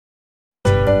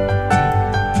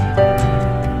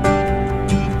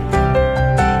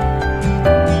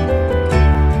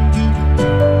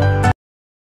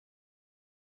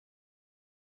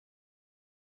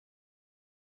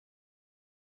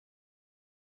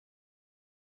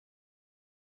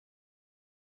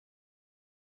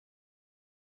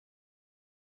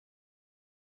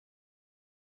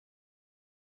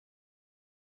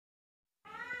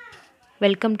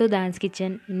Welcome to thorns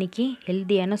kitchen. இன்றைக்கி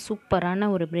ஹெல்த்தியான சூப்பரான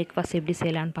ஒரு பிரேக்ஃபாஸ்ட் எப்படி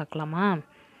செய்யலான்னு பார்க்கலாமா?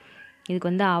 இதுக்கு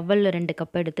வந்து அவல் 2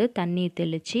 கப் எடுத்து தண்ணி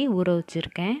தெளித்து ஊற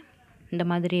வச்சுருக்கேன். இந்த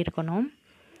மாதிரி இருக்கணும்.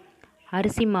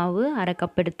 அரிசி மாவு 1/2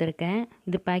 கப் எடுத்திருக்கேன்.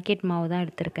 இது பேக்கெட் மாவு தான்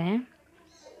எடுத்திருக்கேன்.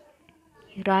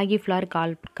 ராகி ஃப்ளார்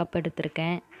 1/4 கப்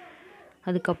எடுத்திருக்கேன்.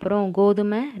 அதுக்கப்புறம்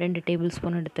கோதுமை 2 டேபிள்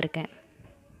ஸ்பூன் எடுத்திருக்கேன்.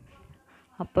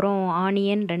 அப்புறம்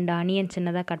ஆனியன் 2 ஆனியன்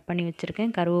சின்னதாக கட் பண்ணி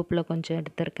வச்சுருக்கேன். கருவேப்பிலை கொஞ்சம்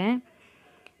எடுத்திருக்கேன்.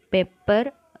 பெப்பர்,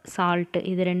 சால்ட்டு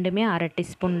இது ரெண்டுமே 1/2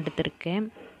 டீஸ்பூன் எடுத்திருக்கேன்.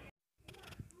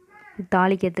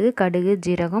 தாளிக்கிறதுக்கு கடுகு,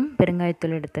 ஜீரகம்,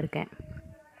 பெருங்காயத்தூள் எடுத்திருக்கேன்.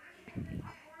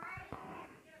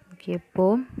 ஓகே,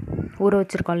 இப்போது ஊற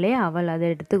வச்சுருக்கோம் இல்லையா அவல்,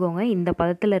 அதை எடுத்துக்கோங்க. இந்த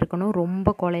பதத்தில் இருக்கணும்,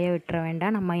 ரொம்ப குழைய விட்டுற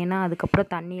வேண்டாம். நம்ம ஏன்னா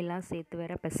அதுக்கப்புறம் தண்ணியெல்லாம் சேர்த்து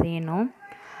வேற பிசையணும்.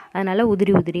 அதனால்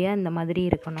உதிரி உதிரியாக இந்த மாதிரி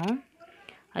இருக்கணும்.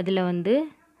 அதில் வந்து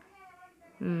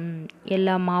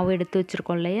எல்லா மாவு எடுத்து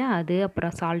வச்சுருக்கோம் இல்லையா, அது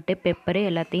அப்புறம் சால்ட்டு, பெப்பரு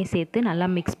எல்லாத்தையும் சேர்த்து நல்லா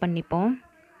மிக்ஸ் பண்ணிப்போம்.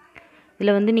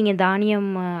 இதில் வந்து நீங்கள்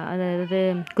தானியம், அதாவது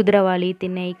குதிரைவாளி,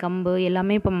 திணை, கம்பு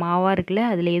எல்லாமே இப்போ மாவாக இருக்குல்ல,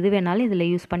 அதில் எது வேணாலும் இதில்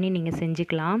யூஸ் பண்ணி நீங்கள்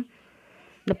செஞ்சுக்கலாம்.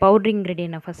 இந்த பவுட்ரு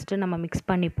இன்க்ரீடியன்ட்டை ஃபஸ்ட்டு நம்ம மிக்ஸ்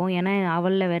பண்ணிப்போம். ஏன்னா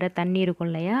அவலில் வேறு தண்ணி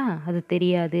இருக்கும் இல்லையா, அது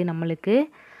தெரியாது நம்மளுக்கு.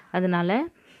 அதனால்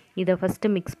இதை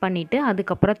ஃபஸ்ட்டு மிக்ஸ் பண்ணிவிட்டு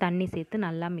அதுக்கப்புறம் தண்ணி சேர்த்து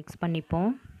நல்லா மிக்ஸ்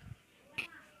பண்ணிப்போம்.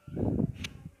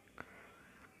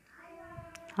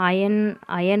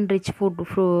 அயன் ரிச்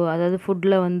அதாவது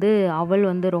ஃபுட்டில் வந்து அவல்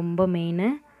வந்து ரொம்ப மெயின்.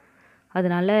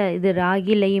 அதனால் இது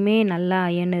ராகிலையுமே நல்ல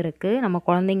அயன் இருக்குது. நம்ம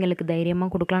குழந்தைங்களுக்கு தைரியமாக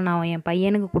கொடுக்கலாம். நான் என்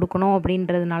பையனுக்கு கொடுக்கணும்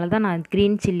அப்படின்றதுனால தான் நான்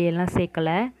க்ரீன் சில்லியெல்லாம்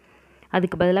சேர்க்கலை.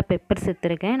 அதுக்கு பதிலாக பெப்பர்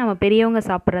சேர்த்துருக்கேன். நம்ம பெரியவங்க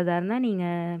சாப்பிட்றதா இருந்தால்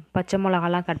நீங்கள் பச்சை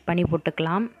மிளகாலாம் கட் பண்ணி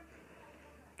போட்டுக்கலாம்.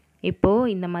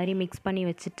 இப்போது இந்த மாதிரி மிக்ஸ் பண்ணி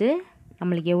வச்சுட்டு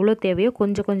நம்மளுக்கு எவ்வளோ தேவையோ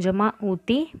கொஞ்சம் கொஞ்சமாக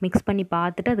ஊற்றி மிக்ஸ் பண்ணி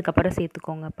பார்த்துட்டு அதுக்கப்புறம்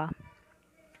சேர்த்துக்கோங்கப்பா.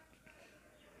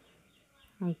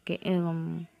 ஓகே,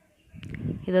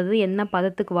 இதாவது என்ன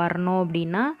பதத்துக்கு வரணும்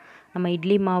அப்படின்னா, நம்ம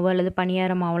இட்லி மாவு அல்லது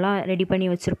பனியார மாவுலாம் ரெடி பண்ணி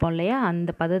வச்சுருப்போம் இல்லையா,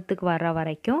 அந்த பதத்துக்கு வர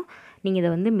வரைக்கும் நீங்கள்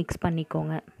இதை வந்து மிக்ஸ்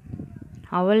பண்ணிக்கோங்க.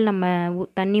 அவல் நம்ம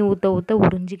தண்ணி ஊற்ற ஊற்ற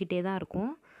உறிஞ்சிக்கிட்டே தான்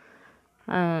இருக்கும்.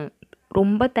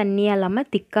 ரொம்ப தண்ணியாக இல்லாமல்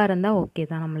திக்காக இருந்தால் ஓகே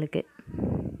தான் நம்மளுக்கு.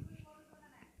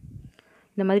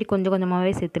 இந்த மாதிரி கொஞ்சம்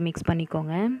கொஞ்சமாகவே சேர்த்து மிக்ஸ்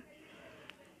பண்ணிக்கோங்க.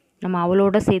 நம்ம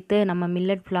அவளோட சேர்த்து நம்ம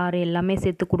மில்லட் ஃப்ளார் எல்லாமே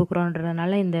சேர்த்து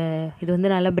கொடுக்குறோன்றதுனால இது வந்து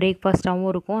நல்ல பிரேக்ஃபாஸ்ட்டாகவும்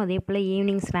இருக்கும். அதே போல்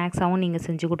ஈவினிங் ஸ்நாக்ஸாகவும் நீங்கள்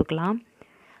செஞ்சு கொடுக்கலாம்.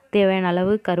 தேவையான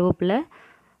அளவு கருவேப்பிலை,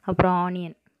 அப்புறம்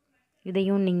ஆனியன்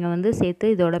இதையும் நீங்கள் வந்து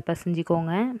சேர்த்து இதோட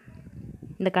பிசைஞ்சிக்கோங்க.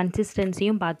 இந்த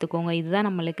கன்சிஸ்டன்சியும் பார்த்துக்கோங்க. இதுதான்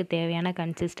நம்மளுக்கு தேவையான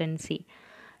கன்சிஸ்டன்சி.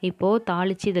 இப்போது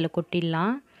தாளித்து இதில்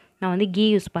கொட்டிடலாம். நான் வந்து கீ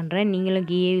யூஸ் பண்ணுறேன். நீங்களும்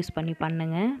கீயே யூஸ் பண்ணி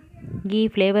பண்ணுங்கள். கீ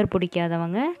ஃப்ளேவர்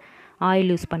பிடிக்காதவங்க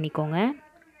ஆயில் யூஸ் பண்ணிக்கோங்க.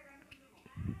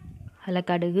 அதில்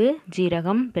கடுகு,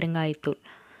 ஜீரகம், பெருங்காயத்தூள்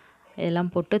இதெல்லாம்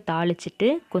போட்டு தாளிச்சிட்டு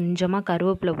கொஞ்சமாக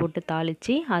கருவேப்பிலை போட்டு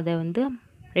தாளித்து அதை வந்து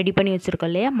ரெடி பண்ணி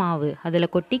வச்சுருக்கோம் இல்லையா மாவு,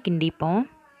 அதில் கொட்டி கிண்டிப்போம்.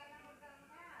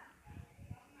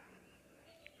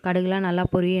 கடுகுலாம் நல்லா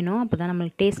பொரியணும், அப்போ தான்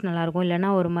நம்மளுக்கு டேஸ்ட் நல்லாயிருக்கும்.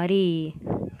 இல்லைன்னா ஒரு மாதிரி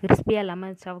கிறிஸ்பியாக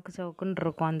இல்லாமல் சவுக்கு சவுக்குன்னு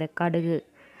இருக்கும் அந்த கடுகு.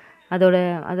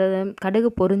 அதாவது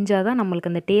கடுகு பொரிஞ்சால் தான்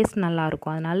நம்மளுக்கு அந்த டேஸ்ட்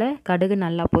நல்லாயிருக்கும். அதனால் கடுகு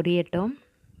நல்லா பொரியட்டும்.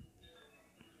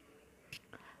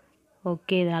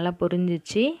 ஓகே, இது நல்லா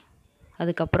பொரிஞ்சிச்சு.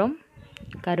 அதுக்கப்புறம்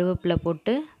கருவேப்பிலை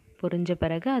போட்டு பொரிஞ்ச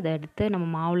பிறகு அதை எடுத்து நம்ம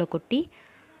மாவில் கொட்டி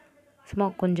சும்மா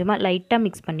கொஞ்சமாக லைட்டாக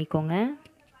மிக்ஸ் பண்ணிக்கோங்க.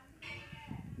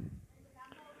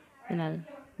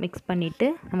 மிக்ஸ் பண்ணிவிட்டு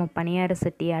நம்ம பனியார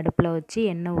சட்டியை அடுப்பில் வச்சு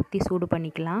எண்ணெய் ஊற்றி சூடு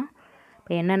பண்ணிக்கலாம்.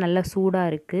 இப்போ எண்ணெய் நல்லா சூடாக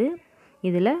இருக்குது.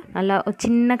 இதில் நல்லா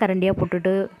சின்ன கரண்டியாக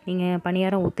போட்டுட்டு நீங்கள்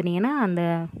பனியாரம் ஊற்றுனீங்கன்னா அந்த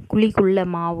குழிக்குள்ள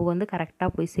மாவு வந்து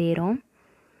கரெக்டாக போய் சேரும்.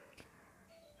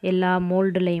 எல்லா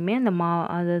மோல்டுலேயுமே அந்த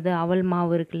அதாவது அவல்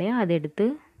மாவு இருக்கு இல்லையா, அதை எடுத்து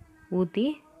ஊற்றி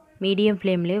மீடியம்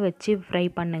ஃப்ளேம்லேயே வச்சு ஃப்ரை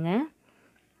பண்ணுங்கள்.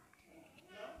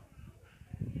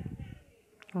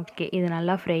 ஓகே, இது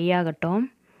நல்லா ஃப்ரை ஆகட்டும்.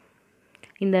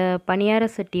 இந்த பனியார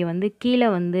சட்டியை வந்து கீழே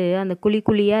வந்து அந்த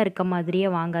குழியாக இருக்க மாதிரியே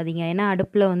வாங்காதீங்க. ஏன்னா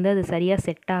அடுப்பில் வந்து அது சரியாக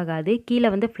செட் ஆகாது. கீழே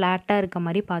வந்து ஃப்ளாட்டாக இருக்க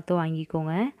மாதிரி பார்த்து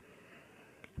வாங்கிக்கோங்க.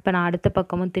 இப்போ நான் அடுத்த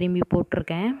பக்கமும் திரும்பி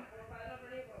போட்டிருக்கேன்.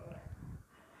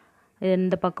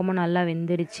 இந்த பக்கமும் நல்லா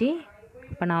வெந்துடுச்சு.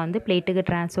 இப்போ நான் வந்து பிளேட்டுக்கு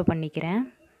ட்ரான்ஸ்ஃபர் பண்ணிக்கிறேன்.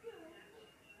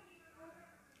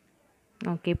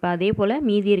 ஓகே, இப்போ அதே போல்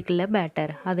மீதி இருக்குல்ல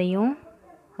பேட்டர், அதையும்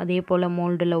அதே போல்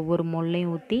மோல்டில் ஒவ்வொரு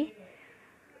மோல்லையும் ஊற்றி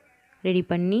ரெடி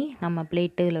பண்ணி நம்ம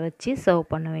பிளேட்டில் வச்சு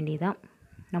சர்வ் பண்ண வேண்டியதான்.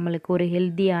 நம்மளுக்கு ஒரு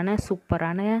ஹெல்த்தியான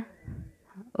சூப்பரான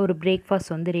ஒரு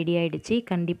பிரேக்ஃபாஸ்ட் வந்து ரெடி ஆகிடுச்சு.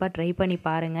 கண்டிப்பாக ட்ரை பண்ணி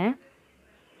பாருங்கள்.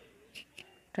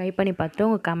 ட்ரை பண்ணி பார்த்துட்டு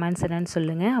உங்கள் கமெண்ட்ஸ் என்னன்னு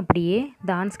சொல்லுங்கள். அப்படியே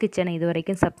தான்ஸ் கிச்சனை இது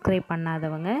வரைக்கும் சப்ஸ்கிரைப்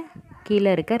பண்ணாதவங்க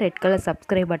கீழே இருக்க ரெட் கலர்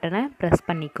சப்ஸ்கிரைப் பட்டனை ப்ரெஸ்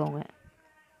பண்ணிக்கோங்க.